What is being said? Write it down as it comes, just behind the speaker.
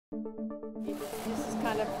This is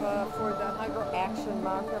kind of for the Hunger Action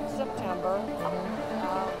Month of September.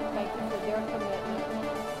 Thank you for their commitment.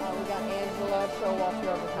 We got Angela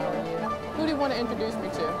Showalter over here. Who do you want to introduce me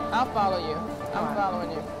to? I'll follow you. I'm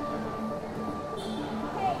following you.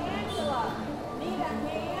 Hey, Angela. Need a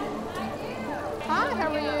hand? I do. Hi,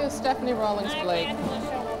 how are you? Stephanie Rawlings-Blake. I'm Angela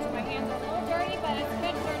Showalter. My hands are a little dirty, but it's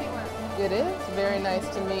good dirty work. It is. Very nice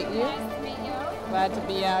to meet you. Nice to meet you. Glad to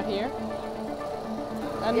be out here.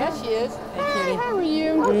 Yes, she is. Hi, how are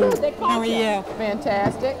you? How are you?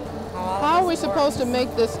 Fantastic. How are we supposed to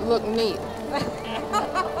make this look neat? Every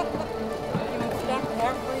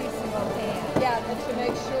single can. Yeah, but to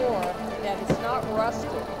make sure that it's not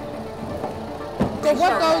rusted. So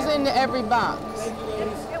what goes into every box?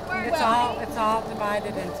 It's all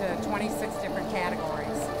divided into 26 different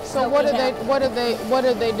categories. So what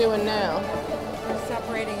are they doing now? They're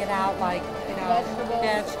separating it out like, you know,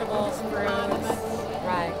 vegetables, fruits,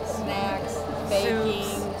 right, Snacks,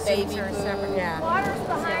 baking, baby food. Yeah. Water's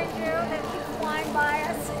behind you that keeps flying by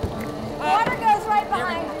us. Water goes right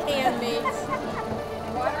behind you. Canned meats.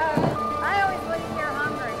 I always leave here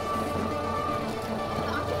hungry.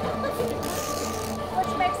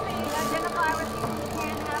 Which makes me identify with people who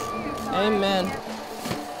can't have food. So Amen.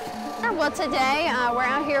 Well, today we're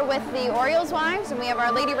out here with the Orioles wives, and we have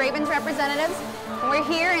our Lady Ravens representatives. And we're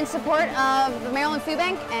here in support of the Maryland Food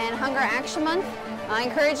Bank and Hunger Action Month,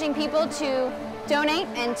 encouraging people to donate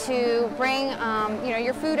and to bring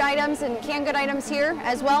your food items and canned good items here,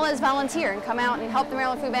 as well as volunteer and come out and help the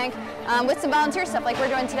Maryland Food Bank with some volunteer stuff like we're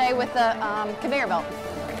doing today with the conveyor belt.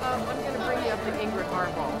 I'm going to bring you up to Ingrid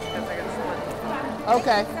Harbaugh because I got to split the time.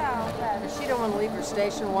 Okay. If she don't want to leave her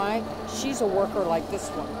station, why? She's a worker like this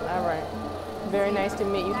one. All right. Very nice to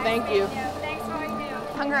meet you. Thank you. Thanks for what you do.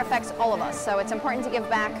 Hunger affects all of us, so it's important to give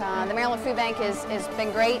back. The Maryland Food Bank has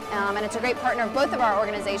been great, and it's a great partner of both of our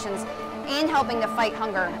organizations in helping to fight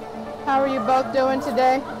hunger. How are you both doing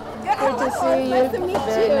today? Good to see you. Nice to meet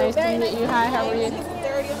Very you. nice Very to meet you. Hi, how are you? I'm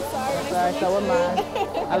 30, I'm sorry. Sorry, so am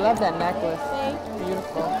I. I love that necklace.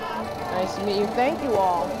 Beautiful. Nice to meet you. Thank you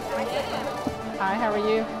all. Hi, how are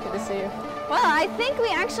you? Good to see you. Well, I think we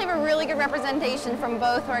actually have a really good representation from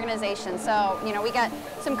both organizations. So, we got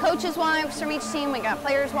some coaches' wives from each team, we got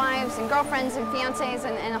players' wives and girlfriends and fiancés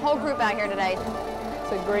and a whole group out here today.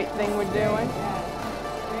 It's a great thing we're doing.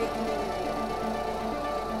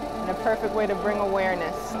 And a perfect way to bring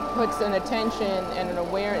awareness. Puts an attention and an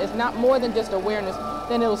awareness. It's not more than just awareness,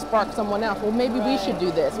 then it'll spark someone else. Well, maybe we should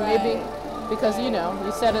do this. Maybe, because, you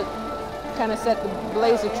set it, kind of set the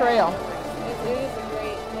blaze a trail. It is a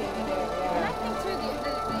great thing to do. And I think too,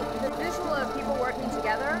 the visual of people working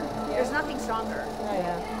together, there's nothing stronger.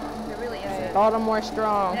 Yeah. There really isn't. Baltimore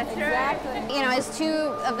strong. That's exactly. As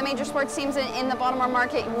two of the major sports teams in the Baltimore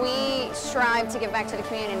market, we strive to give back to the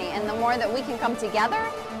community. And the more that we can come together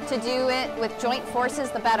to do it with joint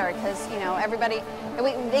forces, the better. Because, everybody,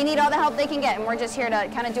 they need all the help they can get. And we're just here to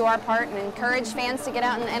kind of do our part and encourage fans to get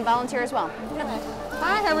out and volunteer as well.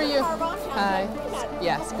 Hi, how are you? Hi.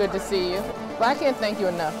 Yes, good to see you. Well, I can't thank you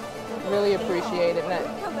enough. Really appreciate it.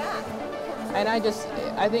 And I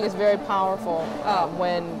think it's very powerful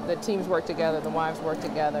when the teams work together, the wives work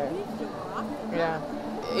together. Yeah.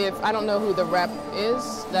 I don't know who the rep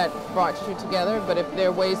is that brought you together, but if there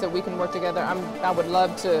are ways that we can work together, I would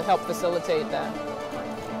love to help facilitate that.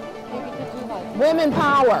 Maybe we could do like Women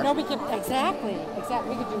power. No, we could exactly.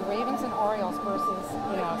 We could do Ravens and Orioles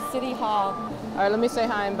versus City Hall. All right, let me say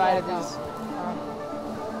hi. I invited these.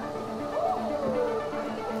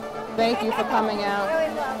 Thank you for coming out.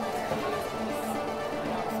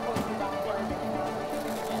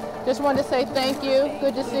 Just wanted to say thank you.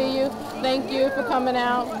 Good to see you. Thank you for coming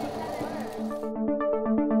out.